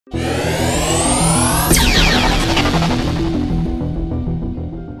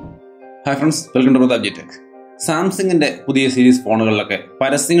Hi friends, welcome to Pradap G Tech. സാംസങ്ങിന്റെ പുതിയ series ഫോണുകളിലൊക്കെ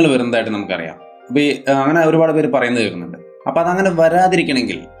പരസ്യങ്ങൾ വരുന്നതായിട്ട് നമുക്കറിയാം. അപ്പോൾ അങ്ങനെ ഒരുപാട് പേര് പറയുന്നത് കേൾക്കുന്നുണ്ട്. അപ്പോൾ അതങ്ങനെ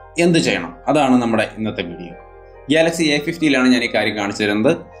വരാതിരിക്കണമെങ്കിൽ എന്ത് ചെയ്യണം? അതാണ് നമ്മുടെ ഇന്നത്തെ വീഡിയോ. ഗാലക്സി A50ലാണ് ഞാൻ ഈ കാര്യം കാണിച്ചു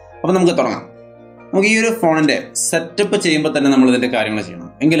തരുന്നത്. അപ്പോൾ നമുക്ക് തുടങ്ങാം. നമുക്ക് ഈ ഒരു ഫോണിന്റെ സെറ്റപ്പ് ചെയ്യുമ്പോൾ തന്നെ നമ്മൾ ഇതിന്റെ കാര്യങ്ങൾ ചെയ്യണം.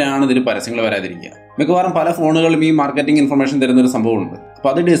 എങ്കിലാണ് ഇതിൽ പരസ്യങ്ങൾ വരാതിരിക്കുക. മിക്കവാറും പല ഫോണുകളിലും ഈ മാർക്കറ്റിംഗ് ഇൻഫർമേഷൻ തരുന്ന ഒരു സംഭവമുണ്ട്.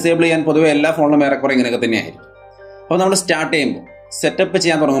 അപ്പോൾ അത് ഡിസേബിൾ ചെയ്യാൻ പൊതുവെ എല്ലാ ഫോണിലും ഏറെക്കുറെ ഇങ്ങനെയൊക്കെ തന്നെയായിരിക്കും. അപ്പോൾ നമ്മൾ സ്റ്റാർട്ട് ചെയ്യുമ്പോൾ സെറ്റപ്പ്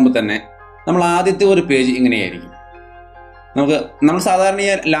ചെയ്യാൻ തുടങ്ങുമ്പോൾ തന്നെ നമ്മൾ ആദ്യത്തെ ഒരു പേജ് ഇങ്ങനെയായിരിക്കും. നമ്മൾ സാധാരണ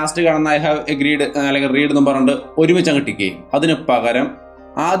ലാസ്റ്റ് കാണുന്ന ഐ ഹാവ് എഗ്രീഡ് അല്ലെങ്കിൽ റീഡ് എന്ന് പറഞ്ഞിട്ട് ഒരുമിച്ച് അങ്ങ് ടിക്ക് ചെയ്യും. അതിന് പകരം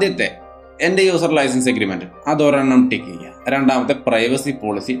ആദ്യത്തെ എൻ്റെ യൂസർ ലൈസൻസ് എഗ്രിമെന്റ് അതൊരെണ്ണം ടിക്ക് ചെയ്യുക. രണ്ടാമത്തെ പ്രൈവസി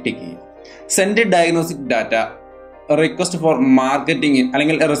പോളിസി ടിക്ക് ചെയ്യുക. Send diagnostic data request for marketing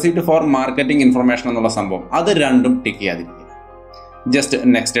അല്ലെങ്കിൽ റെസിപ്റ്റ് ഫോർ മാർക്കറ്റിംഗ് ഇൻഫർമേഷൻ എന്നുള്ള സംഭവം അത് രണ്ടും ടിക്ക് ചെയ്യാതിരിക്കുക. ജസ്റ്റ്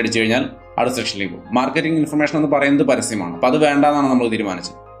നെക്സ്റ്റ് അടിച്ചു കഴിഞ്ഞാൽ അടുത്ത സെക്ഷനിലേക്ക് പോകും. മാർക്കറ്റിംഗ് ഇൻഫർമേഷൻ എന്ന് പറയുന്നത് പരസ്യമാണ്. അപ്പോൾ അത് വേണ്ടാന്നാണ് നമ്മൾ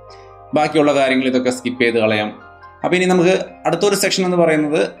തീരുമാനിച്ചത്. ബാക്കിയുള്ള കാര്യങ്ങൾ ഇതൊക്കെ സ്കിപ്പ് ചെയ്ത് കളയാം. അപ്പോൾ ഇനി നമുക്ക് അടുത്തൊരു സെക്ഷൻ എന്ന്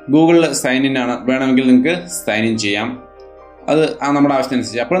പറയുന്നത് ഗൂഗിളിൽ സൈൻ ഇൻ ആണ്. വേണമെങ്കിൽ നിങ്ങൾക്ക് സൈൻ ഇൻ ചെയ്യാം. അത് നമ്മുടെ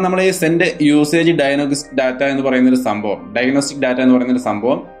ആവശ്യത്തിനനുസരിച്ച്. അപ്പോൾ നമ്മൾ ഈ സെൻഡ് യൂസേജ് ഡയഗ്നോസ്റ്റിക് ഡാറ്റ എന്ന് പറയുന്നൊരു സംഭവം എന്ന് പറയുന്നൊരു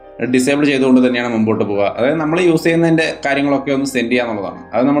സംഭവം ഡിസേബിൾ ചെയ്തുകൊണ്ട് തന്നെയാണ് മുമ്പോട്ട് പോവുക. അതായത് നമ്മൾ യൂസ് ചെയ്യുന്നതിന്റെ കാര്യങ്ങളൊക്കെ ഒന്ന് സെൻഡ് ചെയ്യുക എന്നുള്ളതാണ്.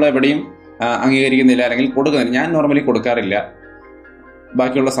 അത് നമ്മൾ എവിടെയും അംഗീകരിക്കുന്നില്ല അല്ലെങ്കിൽ കൊടുക്കുന്നില്ല. ഞാൻ നോർമലി കൊടുക്കാറില്ല.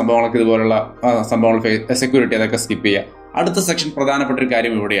 ബാക്കിയുള്ള സംഭവങ്ങളൊക്കെ ഇതുപോലുള്ള സംഭവങ്ങൾ സെക്യൂരിറ്റി അതൊക്കെ സ്കിപ്പ് ചെയ്യുക. അടുത്ത സെക്ഷൻ പ്രധാനപ്പെട്ട ഒരു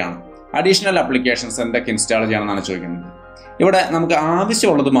കാര്യം ഇവിടെയാണ്. അഡീഷണൽ ആപ്ലിക്കേഷൻസ് എന്തൊക്കെ ഇൻസ്റ്റാൾ ചെയ്യണമെന്നാണ് ചോദിക്കുന്നത്. ഇവിടെ നമുക്ക്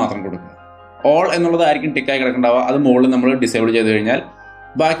ആവശ്യമുള്ളത് മാത്രം കൊടുക്കുക. ഓൾ എന്നുള്ളതായിരിക്കും ടിക്കായി കിടക്കേണ്ടാവുക. അത് മുകളിൽ നമ്മൾ ഡിസേബിൾ ചെയ്ത് കഴിഞ്ഞാൽ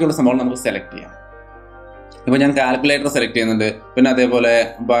ബാക്കിയുള്ള സംഭവം നമുക്ക് സെലക്ട് ചെയ്യാം. ഇപ്പോൾ ഞാൻ കാൽക്കുലേറ്റർ സെലക്ട് ചെയ്യുന്നുണ്ട്. പിന്നെ അതേപോലെ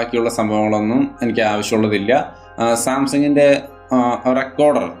ബാക്കിയുള്ള സംഭവങ്ങളൊന്നും എനിക്ക് ആവശ്യമുള്ളതില്ല. സാംസങ്ങിന്റെ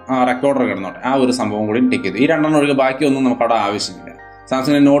റെക്കോർഡർ കിടന്നോട്ടെ, ആ ഒരു സംഭവം കൂടി ടിക്ക് ചെയ്തു. ഈ രണ്ടെണ്ണം ഒഴികെ ബാക്കിയൊന്നും നമുക്ക് അവിടെ ആവശ്യമില്ല.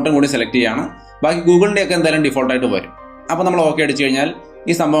 സാംസങ്ങിന്റെ നോട്ടും കൂടി സെലക്ട് ചെയ്യാണ്. ബാക്കി ഗൂഗിളിന്റെ ഒക്കെ എന്തായാലും ഡിഫോൾട്ടായിട്ട് വരും. അപ്പോൾ നമ്മൾ ഓക്കെ അടിച്ചു കഴിഞ്ഞാൽ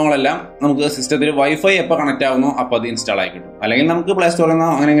ഈ സംഭവങ്ങളെല്ലാം നമുക്ക് സിസ്റ്റത്തിൽ വൈഫൈ എപ്പോൾ കണക്ട് ആവുന്നോ അപ്പോൾ അത് ഇൻസ്റ്റാൾ ആയി കിട്ടും. അല്ലെങ്കിൽ നമുക്ക് പ്ലേ സ്റ്റോറിൽ നിന്നോ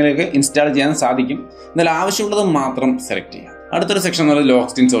അങ്ങനെയൊക്കെ ഇൻസ്റ്റാൾ ചെയ്യാൻ സാധിക്കും. എന്നാലും ആവശ്യമുള്ളത് മാത്രം സെലക്ട് ചെയ്യാം. അടുത്തൊരു സെക്ഷൻ എന്ന് പറയുന്നത് ലോക്ക്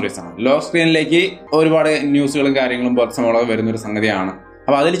സ്ക്രീൻ സ്റ്റോറീസ് ആണ്. ലോക്ക് സ്ക്രീനിലേക്ക് ഒരുപാട് ന്യൂസുകളും കാര്യങ്ങളും സംഭവങ്ങളൊക്കെ വരുന്നൊരു സംഗതിയാണ്.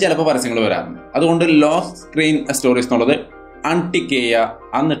 അപ്പോൾ അതിൽ ചിലപ്പോൾ പരസ്യങ്ങൾ വരാറുണ്ട്. അതുകൊണ്ട് ലോക്ക് സ്ക്രീൻ സ്റ്റോറീസ് എന്നുള്ളത് അൺടിക്ക് ചെയ്യുക,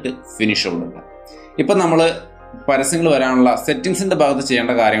 എന്നിട്ട് ഫിനിഷ് കൊടുക്കുക. ഇപ്പം നമ്മൾ പരസ്യങ്ങൾ വരാനുള്ള സെറ്റിംഗ്സിന്റെ ഭാഗത്ത്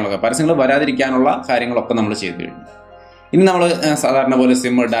ചെയ്യേണ്ട കാര്യങ്ങളൊക്കെ, പരസ്യങ്ങൾ വരാതിരിക്കാനുള്ള കാര്യങ്ങളൊക്കെ നമ്മൾ ചെയ്തു കഴിഞ്ഞു. ഇനി നമ്മൾ സാധാരണ പോലെ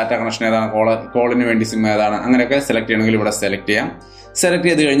സിം, ഡാറ്റ കണക്ഷൻ ഏതാണ്, കോളിന് വേണ്ടി സിം ഏതാണ്, അങ്ങനെയൊക്കെ സെലക്ട് ചെയ്യണമെങ്കിൽ ഇവിടെ സെലക്ട് ചെയ്യാം. സെലക്ട്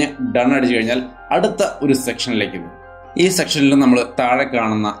ചെയ്ത് കഴിഞ്ഞ് ഡൺ അടിച്ചു കഴിഞ്ഞാൽ അടുത്ത ഒരു സെക്ഷനിലേക്ക് വരും. ഈ സെക്ഷനിൽ നമ്മൾ താഴെ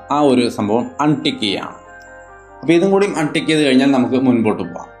കാണുന്ന ആ ഒരു സംഭവം അൺടിക്ക് ചെയ്യാണ്. അപ്പോൾ ഇതും കൂടി അൺടിക്ക് ചെയ്ത് കഴിഞ്ഞാൽ നമുക്ക് മുൻപോട്ട്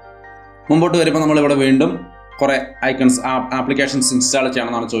പോകാം. മുമ്പോട്ട് വരുമ്പോൾ നമ്മളിവിടെ വീണ്ടും കുറെ ഐക്കൺസ്, ആപ്ലിക്കേഷൻസ് ഇൻസ്റ്റാൾ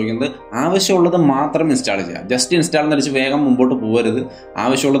ചെയ്യണമെന്നാണ് ചോദിക്കുന്നത്. ആവശ്യമുള്ളത് മാത്രം ഇൻസ്റ്റാൾ ചെയ്യുക. ജസ്റ്റ് ഇൻസ്റ്റാൾ എന്നടിച്ച് വേഗം മുമ്പോട്ട് പോകരുത്.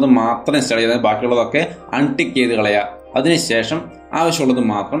 ആവശ്യമുള്ളത് മാത്രം ഇൻസ്റ്റാൾ ചെയ്താൽ ബാക്കിയുള്ളതൊക്കെ അൺടിക്ക് ചെയ്ത് കളയുക. അതിനുശേഷം ആവശ്യമുള്ളത്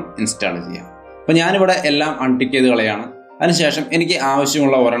മാത്രം ഇൻസ്റ്റാൾ ചെയ്യുക. അപ്പോൾ ഞാനിവിടെ എല്ലാം അൺടിക്ക് ചെയ്ത് കളയാണ്. അതിനുശേഷം എനിക്ക്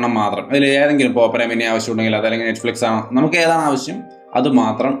ആവശ്യമുള്ള ഒരെണ്ണം മാത്രം, അതിൽ ഏതെങ്കിലും ഇപ്പോൾ ഓപ്പറ മിനി ആവശ്യമുണ്ടെങ്കിൽ അതല്ലെങ്കിൽ നെറ്റ്ഫ്ലിക്സ് ആണ്, നമുക്ക് ഏതാണ് ആവശ്യം അത്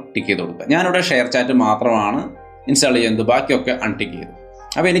മാത്രം ടിക്ക് ചെയ്ത് കൊടുക്കുക. ഞാനിവിടെ ഷെയർ ചാറ്റ് മാത്രമാണ് ഇൻസ്റ്റാൾ ചെയ്യുന്നത്. ബാക്കിയൊക്കെ അൺടിക്ക് ചെയ്തു.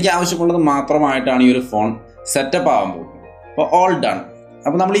 അപ്പോൾ എനിക്ക് ആവശ്യമുള്ളത് മാത്രമായിട്ടാണ് ഈ ഒരു ഫോൺ സെറ്റപ്പ് ആവാൻ പോകുന്നത്. അപ്പോൾ ഓൾ ഡൺ.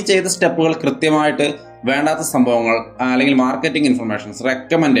 അപ്പോൾ നമ്മൾ ഈ ചെയ്ത സ്റ്റെപ്പുകൾ കൃത്യമായിട്ട് വേണ്ടാത്ത സംഭവങ്ങൾ അല്ലെങ്കിൽ മാർക്കറ്റിംഗ് ഇൻഫർമേഷൻസ്,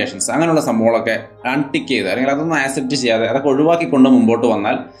 റെക്കമെൻഡേഷൻസ് അങ്ങനെയുള്ള സംഭവങ്ങളൊക്കെ അൺടിക്ക് ചെയ്ത് അല്ലെങ്കിൽ അതൊന്നും ആക്സെപ്റ്റ് ചെയ്യാതെ അതൊക്കെ ഒഴിവാക്കിക്കൊണ്ട് മുമ്പോട്ട്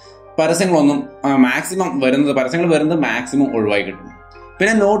വന്നാൽ പരസ്യങ്ങൾ വരുന്നത് മാക്സിമം ഒഴിവാക്കി കിട്ടും.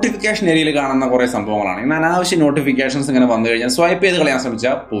 പിന്നെ നോട്ടിഫിക്കേഷൻ ഏരിയയിൽ കാണുന്ന കുറേ സംഭവങ്ങളാണ്. ഇങ്ങനെ അനാവശ്യ നോട്ടിഫിക്കേഷൻസ് ഇങ്ങനെ വന്നു കഴിഞ്ഞാൽ സ്വൈപ്പ് ചെയ്ത് കളയാൻ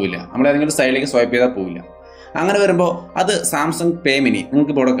ശ്രമിച്ചാൽ പോവില്ല. നമ്മൾ ഏതെങ്കിലും സൈഡിലേക്ക് സ്വൈപ്പ് ചെയ്താൽ പോവില്ല. അങ്ങനെ വരുമ്പോൾ അത് സാംസങ് പേ മിനി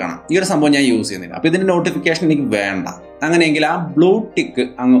നിങ്ങൾക്ക് ഇപ്പോൾ ഇവിടെ കാണാം. ഈ ഒരു സംഭവം ഞാൻ യൂസ് ചെയ്യുന്നില്ല. അപ്പോൾ ഇതിന്റെ നോട്ടിഫിക്കേഷൻ എനിക്ക് വേണ്ട. അങ്ങനെയെങ്കിൽ ആ ബ്ലൂ ടിക്ക്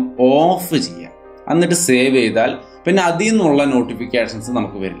അങ്ങ് ഓഫ് ചെയ്യുക. എന്നിട്ട് സേവ് ചെയ്താൽ പിന്നെ അതിൽ നിന്നുള്ള നോട്ടിഫിക്കേഷൻസ്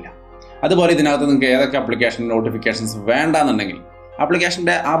നമുക്ക് വരില്ല. അതുപോലെ ഇതിനകത്ത് നിങ്ങൾക്ക് ഏതൊക്കെ ആപ്ലിക്കേഷൻ നോട്ടിഫിക്കേഷൻസ് വേണ്ടാന്നുണ്ടെങ്കിൽ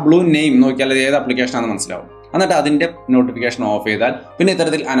ആപ്ലിക്കേഷന്റെ ആ ബ്ലൂ നെയിം നോക്കിയാൽ ഏത് ആപ്ലിക്കേഷനാണെന്ന് മനസ്സിലാവും. എന്നിട്ട് അതിന്റെ നോട്ടിഫിക്കേഷൻ ഓഫ് ചെയ്താൽ പിന്നെ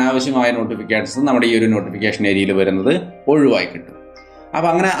ഇത്തരത്തിൽ അനാവശ്യമായ നോട്ടിഫിക്കേഷൻസ് നമ്മുടെ ഈ ഒരു നോട്ടിഫിക്കേഷൻ ഏരിയയിൽ വരുന്നത് ഒഴിവായി കിട്ടും. അപ്പോൾ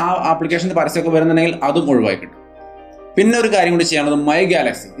അങ്ങനെ ആ ആപ്ലിക്കേഷൻ്റെ പരസ്യമൊക്കെ വരുന്നുണ്ടെങ്കിൽ അതും ഒഴിവായി കിട്ടും. പിന്നെ ഒരു കാര്യം കൂടി ചെയ്യാനുള്ളത് മൈ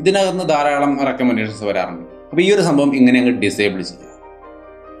ഗാലക്സി. ഇതിനകത്ത് ധാരാളം റെക്കമെൻഡേഷൻസ് വരാറുണ്ട്. അപ്പോൾ ഈ ഒരു സംഭവം ഇങ്ങനെ അങ്ങ് ഡിസേബിൾ ചെയ്യുക.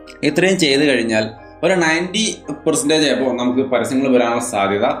 ഇത്രയും ചെയ്ത് കഴിഞ്ഞാൽ ഒരു 90% ആയപ്പോൾ നമുക്ക് പരസ്യങ്ങൾ വരാനുള്ള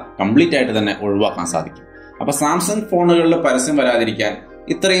സാധ്യത കംപ്ലീറ്റ് ആയിട്ട് തന്നെ ഒഴിവാക്കാൻ സാധിക്കും. അപ്പോൾ സാംസങ് ഫോണുകളിൽ പരസ്യം വരാതിരിക്കാൻ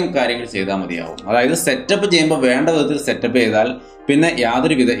ഇത്രയും കാര്യങ്ങൾ ചെയ്താൽ മതിയാവും. അതായത് സെറ്റപ്പ് ചെയ്യുമ്പോൾ വേണ്ട വിധത്തിൽ സെറ്റപ്പ് ചെയ്താൽ പിന്നെ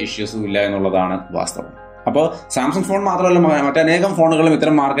യാതൊരുവിധ ഇഷ്യൂസും ഇല്ല എന്നുള്ളതാണ് വാസ്തവം. അപ്പോൾ സാംസങ് ഫോൺ മാത്രമല്ല, മറ്റനേകം ഫോണുകളും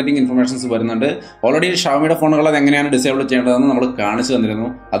ഇത്തരം മാർക്കറ്റിംഗ് ഇൻഫർമേഷൻസ് വരുന്നുണ്ട്. ഓൾറെഡി ഷവമിയുടെ ഫോണുകൾ അത് എങ്ങനെയാണ് ഡിസേബിൾ ചെയ്യേണ്ടതെന്ന് നമ്മൾ കാണിച്ചു തന്നിരുന്നു.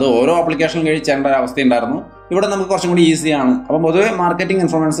 അത് ഓരോ ആപ്ലിക്കേഷനും കഴിച്ചേണ്ട ഒരു അവസ്ഥയുണ്ടായിരുന്നു. ഇവിടെ നമുക്ക് കുറച്ചും കൂടി ഈസിയാണ്. അപ്പം പൊതുവെ മാർക്കറ്റിംഗ്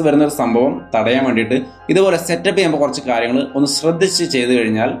ഇൻഫർമേഷൻസ് വരുന്ന ഒരു സംഭവം തടയാൻ വേണ്ടിയിട്ട് ഇതുപോലെ സെറ്റപ്പ് ചെയ്യുമ്പോൾ കുറച്ച് കാര്യങ്ങൾ ഒന്ന് ശ്രദ്ധിച്ച് ചെയ്ത്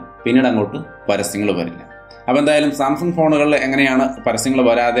കഴിഞ്ഞാൽ പിന്നീട് അങ്ങോട്ട് പരസ്യങ്ങൾ വരില്ല. അപ്പോൾ എന്തായാലും സാംസങ് ഫോണുകളിൽ എങ്ങനെയാണ് പരസ്യങ്ങൾ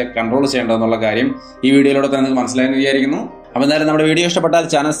വരാതെ കൺട്രോൾ ചെയ്യേണ്ടതെന്നുള്ള കാര്യം ഈ വീഡിയോയിലൂടെ തന്നെ നിങ്ങൾക്ക് മനസ്സിലായെന്ന് വിചാരിക്കുന്നു. അപ്പോൾ എന്തായാലും നമ്മുടെ വീഡിയോ ഇഷ്ടപ്പെട്ടാൽ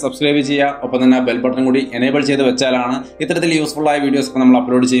ചാനൽ സബ്സ്ക്രൈബ് ചെയ്യുക, ഒപ്പം തന്നെ ബെൽ ബട്ടൺ കൂടി എനേബിൾ ചെയ്ത് വെച്ചാലാണ് ഇത്തരത്തിൽ യൂസ്ഫുൾ ആയ വീഡിയോസ് ഒക്കെ നമ്മൾ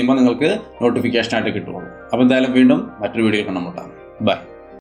അപ്ലോഡ് ചെയ്യുമ്പോൾ നിങ്ങൾക്ക് നോട്ടിഫിക്കേഷൻ ആയിട്ട് കിട്ടുള്ളൂ. അപ്പോൾ എന്തായാലും വീണ്ടും മറ്റൊരു വീഡിയോ കണ്ടുമുട്ടാം. ബൈ.